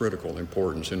of critical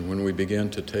importance. And when we begin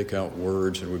to take out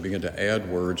words and we begin to add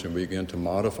words and we begin to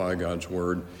modify God's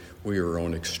word, we are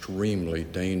on extremely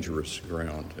dangerous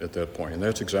ground at that point. And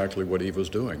that's exactly what Eve was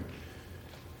doing.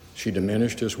 She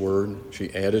diminished his word,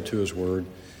 she added to his word,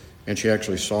 and she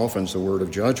actually softens the word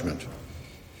of judgment.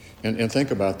 And think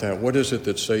about that. What is it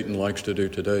that Satan likes to do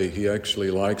today? He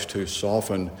actually likes to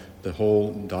soften the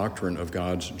whole doctrine of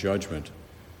God's judgment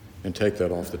and take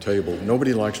that off the table.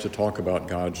 Nobody likes to talk about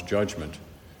God's judgment.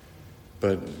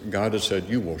 But God has said,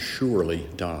 you will surely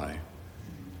die.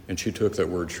 And she took that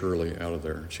word surely out of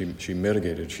there. She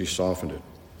mitigated, she softened it.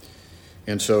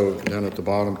 And so down at the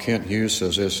bottom, Kent Hughes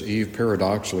says this, Eve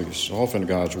paradoxically softened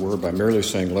God's word by merely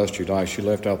saying, lest you die. She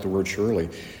left out the word surely.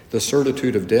 The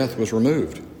certitude of death was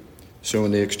removed. So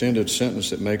in the extended sentence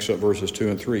that makes up verses 2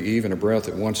 and 3, Eve, in a breath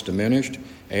at once diminished,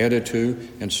 added to,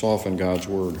 and softened God's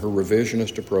word. Her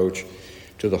revisionist approach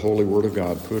to the holy word of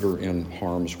God put her in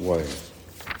harm's way.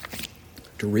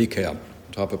 To recap,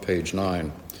 top of page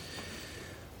 9,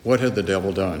 what had the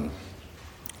devil done?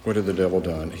 What had the devil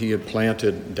done? He had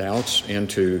planted doubts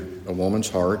into a woman's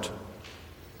heart,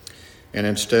 and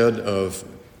instead of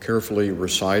carefully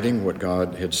reciting what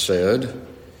God had said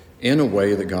in a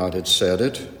way that God had said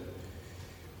it,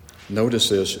 notice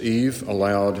this, Eve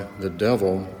allowed the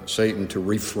devil, Satan, to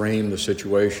reframe the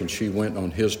situation. She went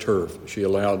on his turf. She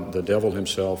allowed the devil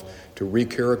himself to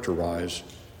recharacterize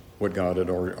what God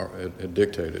had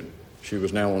dictated. She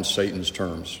was now on Satan's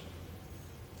terms.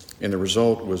 And the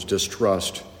result was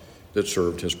distrust that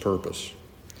served his purpose.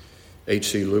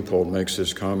 H.C. Leupold makes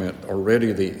this comment,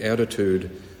 already the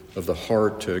attitude of the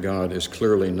heart to God is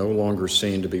clearly no longer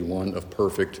seen to be one of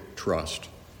perfect trust.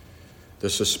 The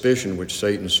suspicion which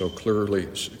Satan so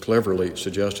cleverly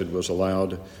suggested was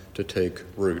allowed to take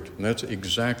root. And that's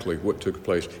exactly what took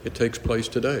place. It takes place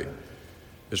today.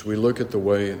 As we look at the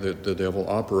way that the devil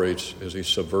operates, as he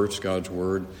subverts God's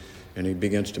word, and he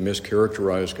begins to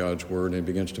mischaracterize God's word, and he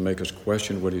begins to make us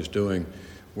question what he's doing,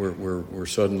 we're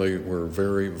suddenly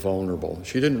very vulnerable.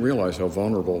 She didn't realize how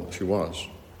vulnerable she was.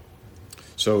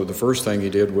 So the first thing he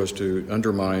did was to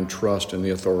undermine trust in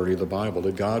the authority of the Bible.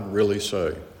 Did God really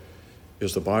say?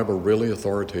 Is the Bible really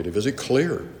authoritative? Is it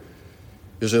clear?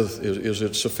 Is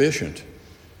it sufficient?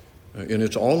 And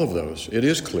it's all of those. It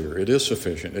is clear. It is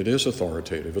sufficient. It is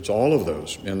authoritative. It's all of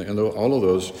those. And all of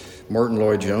those, Martin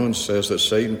Lloyd-Jones says that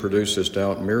Satan produced this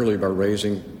doubt merely by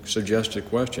raising suggestive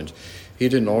questions. He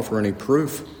didn't offer any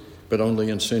proof, but only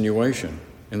insinuation.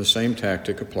 And the same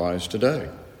tactic applies today.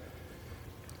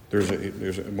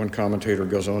 There's one commentator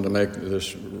goes on to make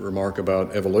this remark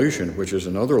about evolution, which is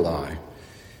another lie.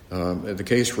 The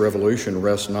case for evolution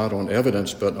rests not on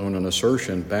evidence, but on an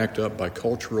assertion backed up by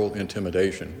cultural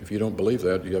intimidation. If you don't believe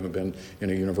that, you haven't been in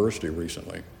a university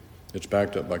recently. It's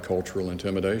backed up by cultural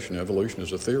intimidation. Evolution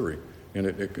is a theory, and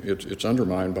it's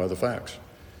undermined by the facts.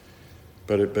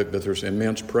 But there's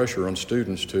immense pressure on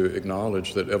students to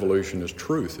acknowledge that evolution is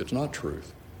truth. It's not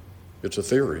truth. It's a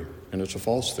theory, and it's a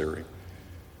false theory.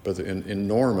 But the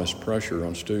enormous pressure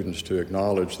on students to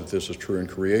acknowledge that this is true, and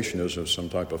creationism is some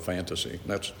type of fantasy.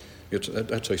 That's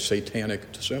a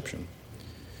satanic deception.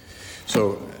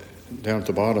 So down at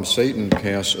the bottom, Satan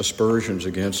casts aspersions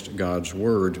against God's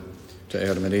word to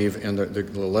Adam and Eve, and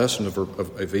the lesson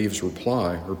of Eve's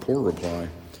reply, her poor reply,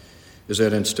 is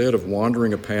that instead of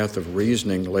wandering a path of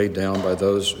reasoning laid down by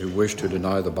those who wish to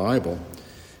deny the Bible,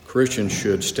 Christians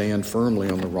should stand firmly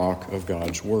on the rock of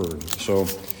God's word. So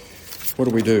what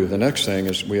do? The next thing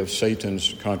is we have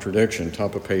Satan's contradiction,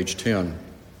 top of page 10.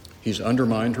 He's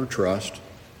undermined her trust.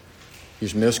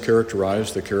 He's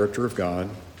mischaracterized the character of God.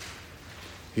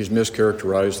 He's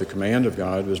mischaracterized the command of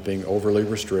God as being overly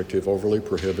restrictive, overly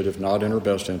prohibitive, not in her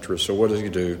best interest. So what does he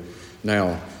do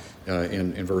now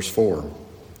in verse 4?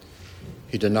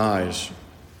 He denies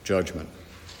judgment.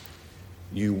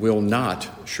 You will not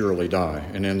surely die.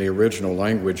 And in the original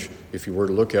language, if you were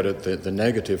to look at it, the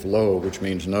negative lo, which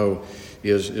means no,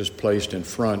 is placed in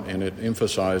front, and it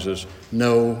emphasizes,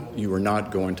 no, you are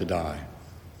not going to die.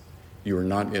 You are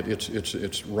not,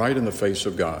 it's right in the face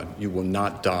of God. You will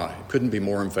not die. Couldn't be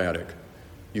more emphatic.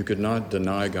 You could not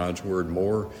deny God's word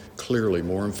more clearly,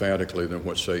 more emphatically than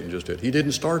what Satan just did. He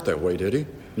didn't start that way, did he?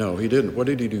 No, he didn't. What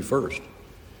did he do first?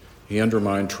 He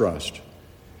undermined trust.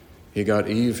 He got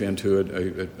Eve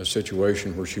into a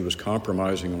situation where she was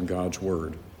compromising on God's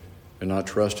word and not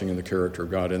trusting in the character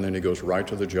of God. And then he goes right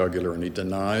to the jugular and he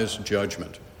denies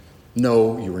judgment.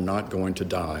 No, you are not going to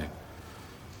die.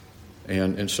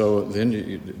 And so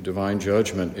then divine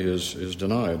judgment is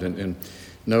denied. And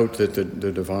note that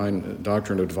the divine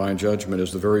doctrine of divine judgment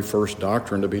is the very first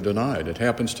doctrine to be denied. It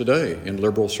happens today in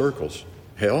liberal circles.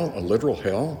 Hell? A literal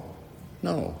hell?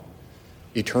 No.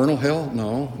 Eternal hell?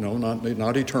 No,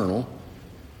 not eternal.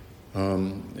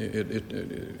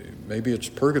 Maybe it's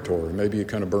purgatory. Maybe you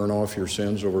kind of burn off your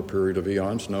sins over a period of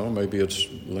eons. No, maybe it's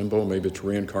limbo. Maybe it's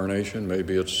reincarnation.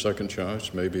 Maybe it's second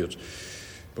chance. Maybe it's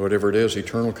whatever it is,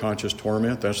 eternal conscious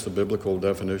torment. That's the biblical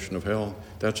definition of hell.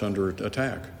 That's under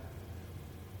attack.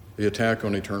 The attack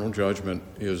on eternal judgment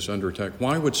is under attack.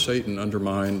 Why would Satan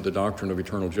undermine the doctrine of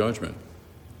eternal judgment?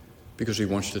 Because he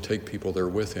wants to take people there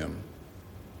with him.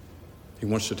 He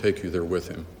wants to take you there with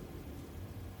him.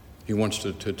 He wants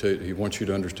you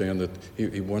to understand that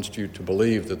he wants you to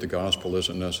believe that the gospel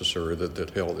isn't necessary,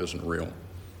 that hell isn't real,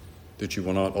 that you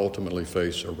will not ultimately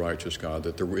face a righteous God,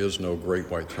 that there is no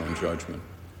great white throne judgment.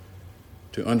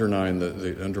 To undermine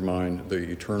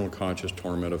the eternal conscious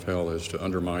torment of hell is to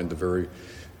undermine the very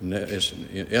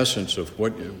essence of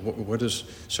what is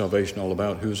salvation all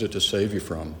about. Who is it to save you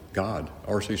from? God.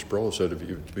 R.C. Sproul said to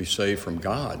be saved from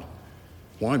God.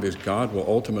 Why? Because God will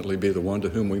ultimately be the one to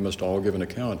whom we must all give an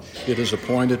account. It is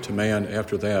appointed to man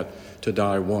after that to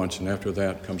die once, and after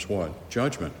that comes what?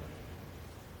 Judgment.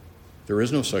 There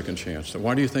is no second chance.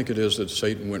 Why do you think it is that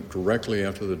Satan went directly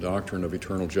after the doctrine of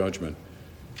eternal judgment?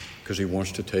 Because he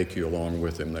wants to take you along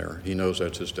with him there. He knows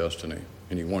that's his destiny,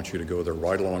 and he wants you to go there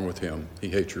right along with him. He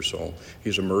hates your soul.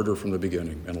 He's a murderer from the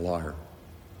beginning and a liar.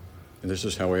 And this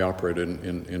is how he operated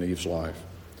in Eve's life.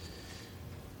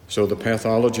 So the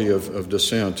pathology of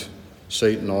dissent,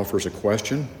 Satan offers a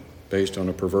question based on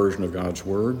a perversion of God's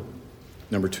word.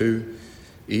 Number 2,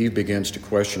 Eve begins to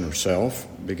question herself,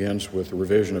 begins with a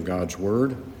revision of God's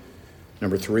word.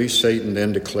 Number 3, Satan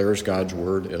then declares God's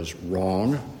word as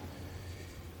wrong.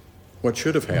 What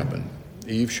should have happened?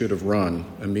 Eve should have run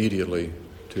immediately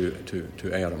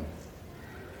to Adam.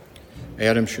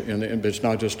 And it's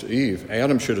not just Eve.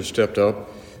 Adam should have stepped up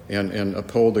and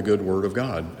uphold the good word of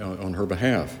God on her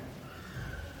behalf.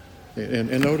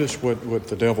 And notice what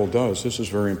the devil does. This is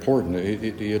very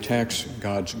important. He attacks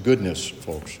God's goodness,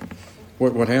 folks.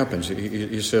 What happens?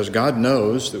 He says, God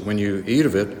knows that when you eat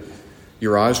of it,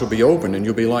 your eyes will be open and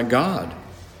you'll be like God,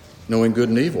 knowing good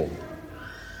and evil.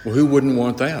 Well, who wouldn't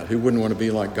want that? Who wouldn't want to be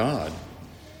like God?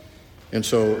 And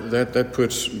so that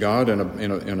puts God in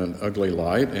an ugly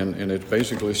light, and it's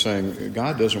basically saying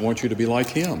God doesn't want you to be like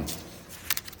him.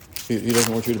 He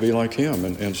doesn't want you to be like him.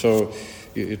 And so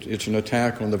it's an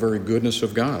attack on the very goodness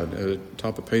of God.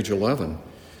 Top of page 11.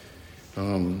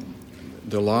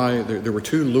 The lie, there were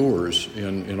 2 lures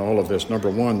in all of this.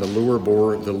 Number 1, the lure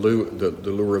bore the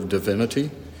lure of divinity.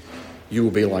 You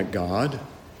will be like God.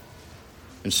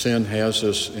 And sin has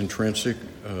this intrinsic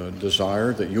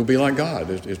desire that you'll be like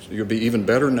God. You'll be even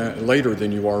better later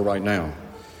than you are right now.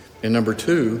 And number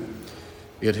 2,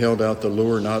 it held out the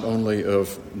lure not only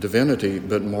of divinity,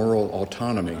 but moral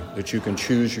autonomy, that you can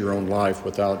choose your own life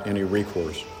without any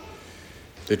recourse,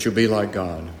 that you'll be like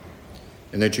God,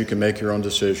 and that you can make your own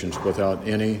decisions without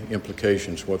any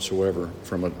implications whatsoever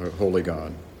from a holy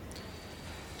God.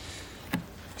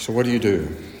 So what do you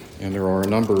do? And there are a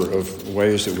number of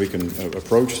ways that we can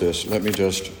approach this. Let me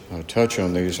just touch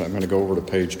on these. I'm going to go over to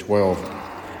page 12.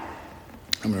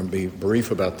 I'm going to be brief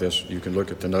about this. You can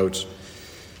look at the notes.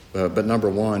 But number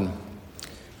one,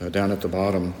 down at the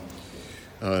bottom,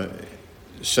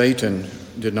 Satan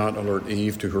did not alert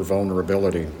Eve to her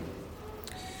vulnerability.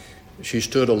 She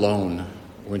stood alone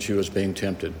when she was being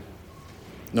tempted.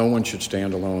 No one should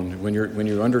stand alone. When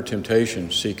you're under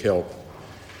temptation, seek help.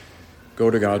 Go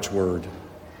to God's Word.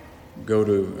 Go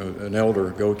to an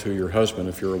elder. Go to your husband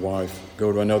if you're a wife.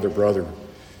 Go to another brother.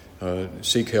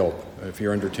 Seek help. If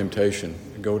you're under temptation,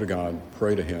 go to God.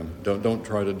 Pray to Him. Don't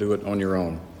try to do it on your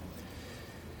own.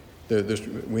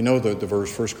 We know the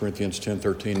verse, 1 Corinthians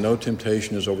 10:13, no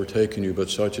temptation has overtaken you, but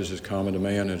such as is common to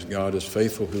man, and God is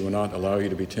faithful, who will not allow you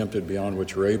to be tempted beyond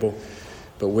what you're able,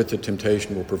 but with the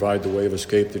temptation will provide the way of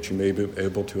escape that you may be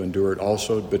able to endure it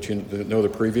also. But you know the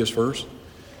previous verse,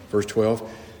 verse 12,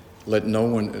 let no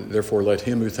one, therefore let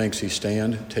him who thinks he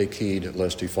stand take heed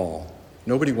lest he fall.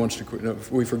 Nobody wants to,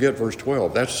 we forget verse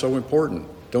 12. That's so important.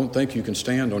 Don't think you can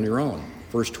stand on your own.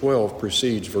 Verse 12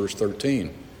 precedes verse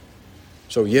 13.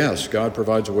 So yes, God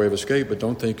provides a way of escape, but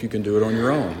don't think you can do it on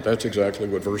your own. That's exactly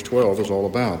what verse 12 is all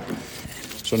about.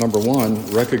 So number one,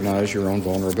 recognize your own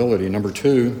vulnerability. Number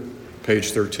two,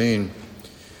 page 13,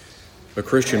 a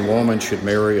Christian woman should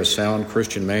marry a sound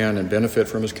Christian man and benefit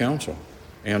from his counsel.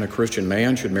 And a Christian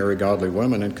man should marry godly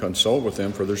women and consult with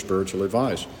them for their spiritual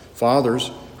advice. Fathers,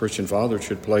 Christian fathers,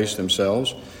 should place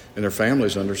themselves and their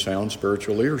families under sound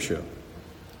spiritual leadership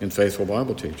in faithful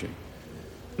Bible teaching.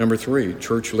 Number three,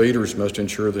 church leaders must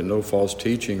ensure that no false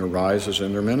teaching arises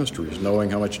in their ministries,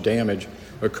 knowing how much damage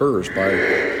occurs by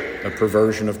a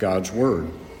perversion of God's Word.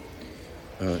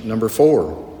 Number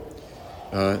four,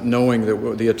 knowing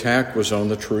that the attack was on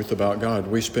the truth about God.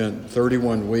 We spent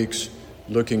 31 weeks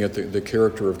looking at the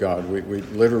character of God. We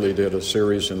literally did a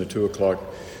series in the 2 o'clock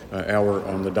hour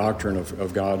on the doctrine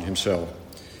of God Himself.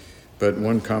 But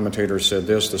one commentator said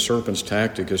this, the serpent's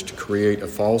tactic is to create a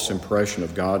false impression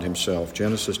of God Himself.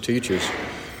 Genesis teaches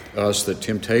us that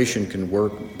temptation can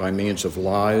work by means of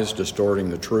lies,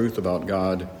 distorting the truth about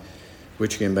God,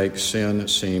 which can make sin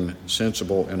seem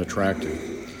sensible and attractive.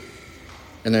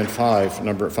 And then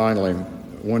finally,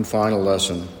 one final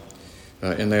lesson,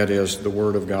 and that is the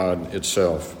Word of God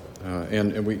itself.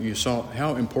 You saw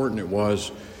how important it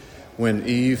was when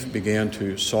Eve began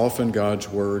to soften God's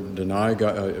Word, deny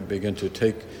God, began to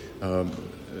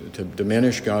to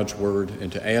diminish God's Word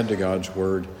and to add to God's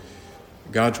Word.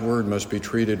 God's Word must be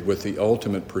treated with the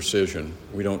ultimate precision.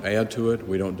 We don't add to it,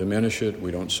 we don't diminish it,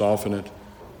 we don't soften it.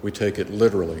 We take it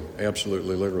literally,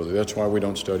 absolutely literally. That's why we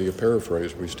don't study a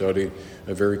paraphrase. We study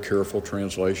a very careful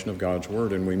translation of God's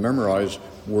Word, and we memorize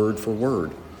word for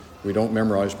word. We don't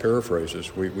memorize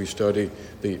paraphrases. We study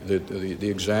the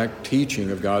exact teaching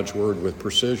of God's Word with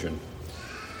precision.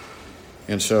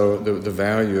 And so the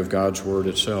value of God's Word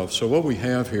itself. So what we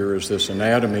have here is this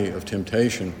anatomy of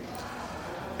temptation.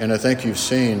 And I think you've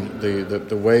seen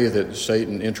the way that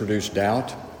Satan introduced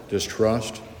doubt,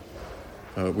 distrust.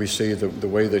 We see the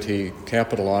way that he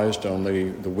capitalized on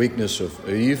the weakness of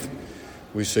Eve.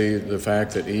 We see the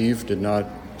fact that Eve did not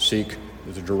seek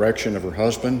the direction of her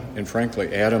husband. And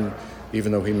frankly, Adam,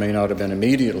 even though he may not have been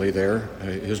immediately there,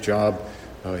 his job,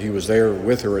 he was there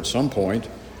with her at some point,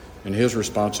 and his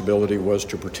responsibility was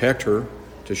to protect her,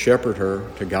 to shepherd her,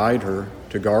 to guide her,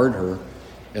 to guard her.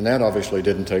 And that obviously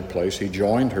didn't take place. He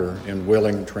joined her in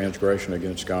willing transgression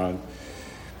against God.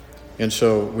 And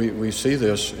so we see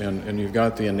this, and you've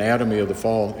got the anatomy of the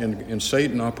fall, and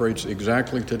Satan operates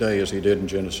exactly today as he did in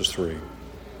Genesis 3.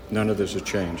 None of this has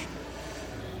changed.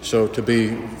 So to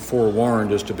be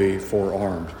forewarned is to be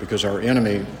forearmed, because our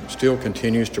enemy still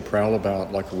continues to prowl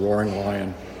about like a roaring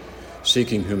lion,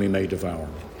 seeking whom he may devour.